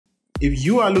If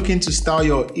you are looking to style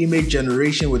your image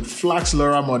generation with FLUX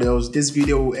LoRa models, this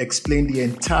video will explain the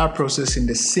entire process in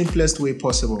the simplest way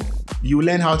possible. You will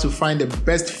learn how to find the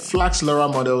best FLUX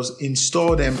LoRa models,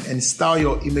 install them, and style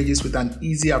your images with an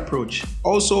easy approach.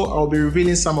 Also, I'll be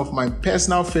revealing some of my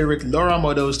personal favorite LoRa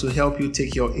models to help you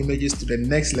take your images to the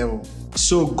next level.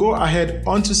 So go ahead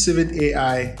onto Civit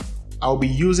AI. I'll be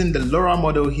using the LoRa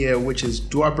model here, which is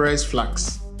Daubrez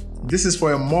Flux. This is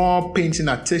for a more painting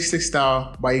artistic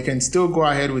style, but you can still go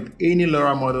ahead with any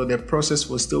LoRa model, the process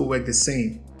will still work the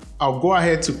same. I'll go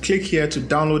ahead to click here to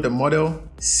download the model,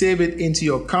 save it into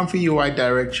your ComfyUI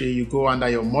directory. You go under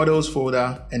your models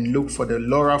folder and look for the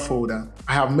LoRa folder.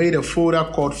 I have made a folder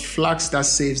called Flux that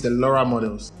saves the LoRa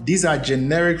models. These are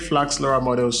generic FLUX LoRa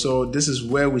models, so this is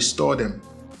where we store them.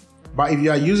 But if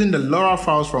you are using the LoRa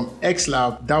files from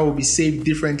XLab, that will be saved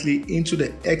differently into the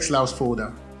XLabs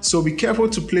folder. So be careful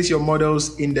to place your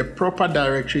models in the proper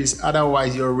directories,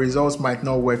 otherwise your results might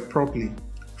not work properly.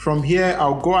 From here,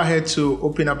 I'll go ahead to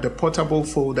open up the portable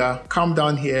folder, come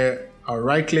down here, I'll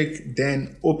right click,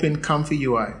 then open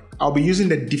ComfyUI. I'll be using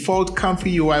the default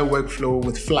ComfyUI workflow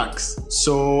with Flux.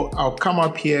 So I'll come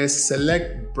up here,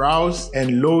 select browse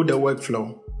and load the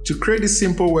workflow. To create this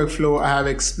simple workflow, I have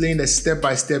explained a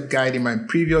step-by-step guide in my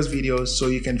previous videos, so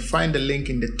you can find the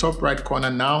link in the top right corner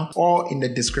now or in the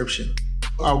description.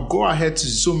 I'll go ahead to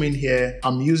zoom in here.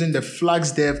 I'm using the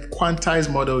Flux Dev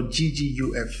Quantised model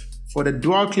GGUF. For the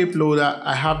dual clip loader,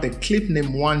 I have the clip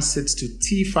name 1 set to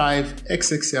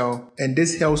T5XXL, and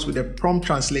this helps with the prompt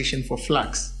translation for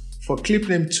Flux. For clip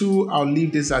name 2, I'll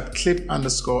leave this at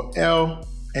clip_L,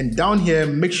 and down here,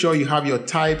 make sure you have your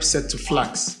type set to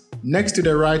Flux. Next to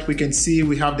the right, we can see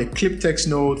we have the clip text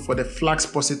node for the Flux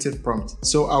positive prompt.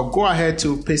 So I'll go ahead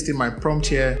to paste in my prompt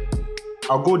here.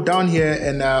 I'll go down here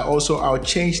and also I'll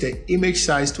change the image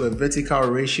size to a vertical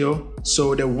ratio.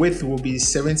 So the width will be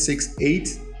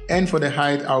 768, and for the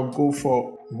height, I'll go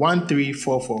for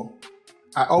 1344.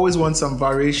 I always want some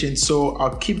variation, so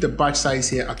I'll keep the batch size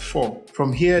here at 4.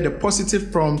 From here, the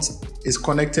positive prompt is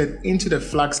connected into the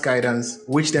Flux guidance,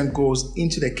 which then goes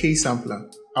into the K sampler.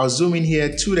 I'll zoom in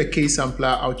here to the K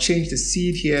sampler. I'll change the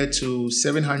seed here to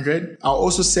 700. I'll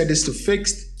also set this to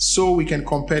fixed so we can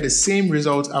compare the same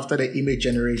results after the image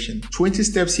generation. 20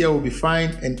 steps here will be fine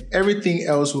and everything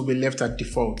else will be left at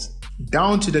default.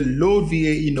 Down to the load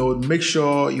VAE node, make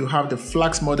sure you have the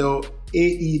Flux model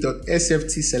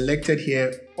AE.SFT selected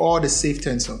here or the safe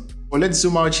tensor. Well, let's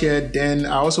zoom out here. Then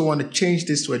I also want to change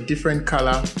this to a different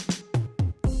color.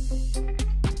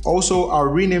 Also, I'll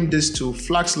rename this to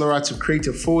FLUX LoRa to create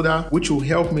a folder, which will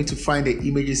help me to find the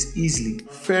images easily.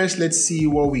 First, let's see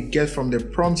what we get from the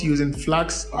prompt using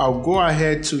Flux. I'll go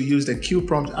ahead to use the Q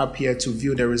prompt up here to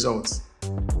view the results.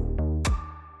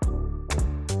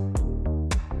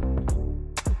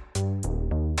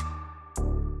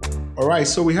 Alright,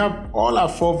 so we have all our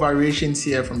 4 variations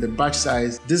here from the batch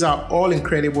size. These are all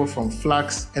incredible from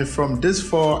Flux, and from this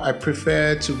 4, I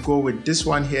prefer to go with this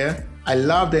one here. I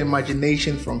love the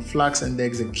imagination from Flux and the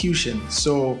execution,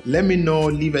 so let me know,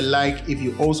 leave a like if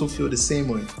you also feel the same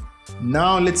way.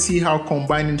 Now let's see how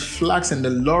combining Flux and the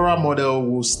LoRa model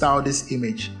will style this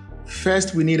image.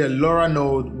 First, we need a LoRa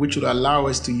node which will allow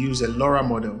us to use a LoRa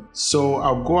model. So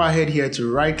I'll go ahead here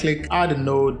to right click, add a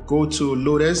node, go to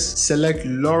loaders, select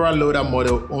LoRa loader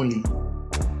model only.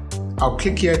 I'll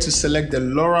click here to select the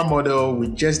LoRa model we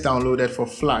just downloaded for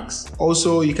Flux.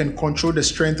 Also, you can control the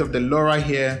strength of the LoRa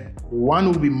here. 1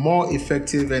 will be more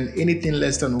effective and anything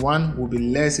less than 1 will be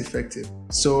less effective.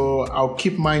 So I'll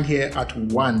keep mine here at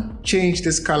 1. Change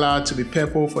this color to be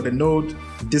purple for the node.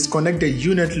 Disconnect the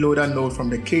unit loader node from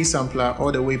the K sampler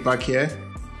all the way back here.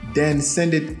 Then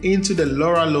send it into the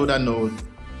LoRa loader node,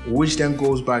 which then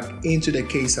goes back into the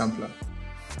K sampler.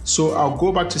 So I'll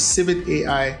go back to Civit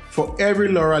AI. For every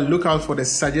LoRa, look out for the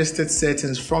suggested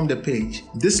settings from the page.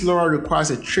 This LoRa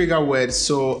requires a trigger word,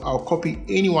 so I'll copy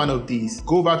any one of these.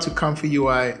 Go back to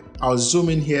ComfyUI, I'll zoom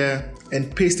in here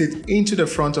and paste it into the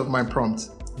front of my prompt.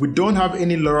 We don't have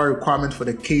any LoRa requirement for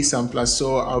the K sampler,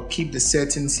 so I'll keep the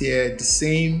settings here the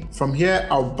same. From here,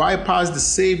 I'll bypass the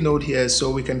save node here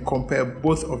so we can compare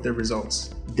both of the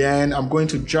results. Then I'm going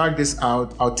to drag this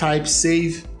out. I'll type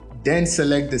save, then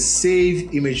select the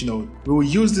Save Image node. We will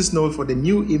use this node for the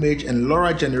new image and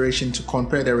LoRa generation to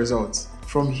compare the results.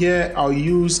 From here, I'll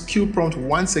use Q prompt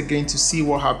once again to see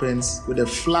what happens with the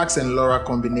Flux and LoRa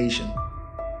combination.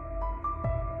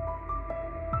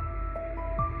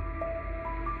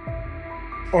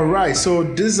 Alright, so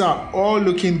these are all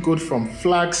looking good from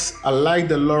Flux. I like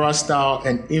the LoRa style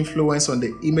and influence on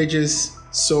the images.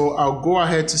 So I'll go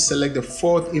ahead to select the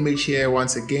fourth image here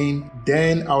once again.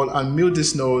 Then I'll unmute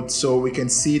this node so we can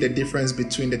see the difference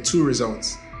between the two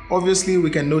results. Obviously, we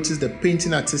can notice the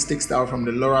painting artistic style from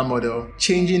the LoRa model,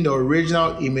 changing the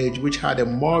original image which had a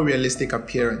more realistic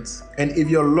appearance. And if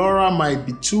your LoRa might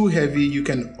be too heavy, you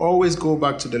can always go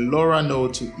back to the LoRa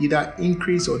node to either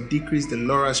increase or decrease the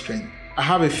LoRa strength. I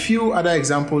have a few other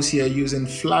examples here using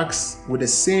Flux with the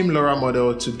same LoRa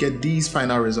model to get these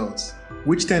final results,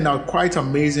 which turned out quite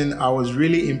amazing. I was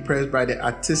really impressed by the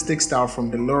artistic style from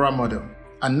the LoRa model.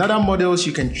 Another models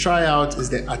you can try out is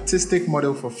the artistic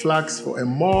model for Flux for a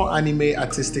more anime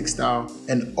artistic style,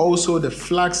 and also the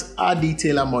Flux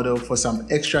Detailer model for some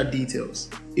extra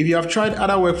details. If you have tried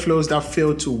other workflows that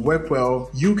failed to work well,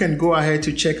 you can go ahead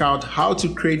to check out how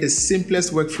to create the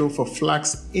simplest workflow for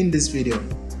Flux in this video.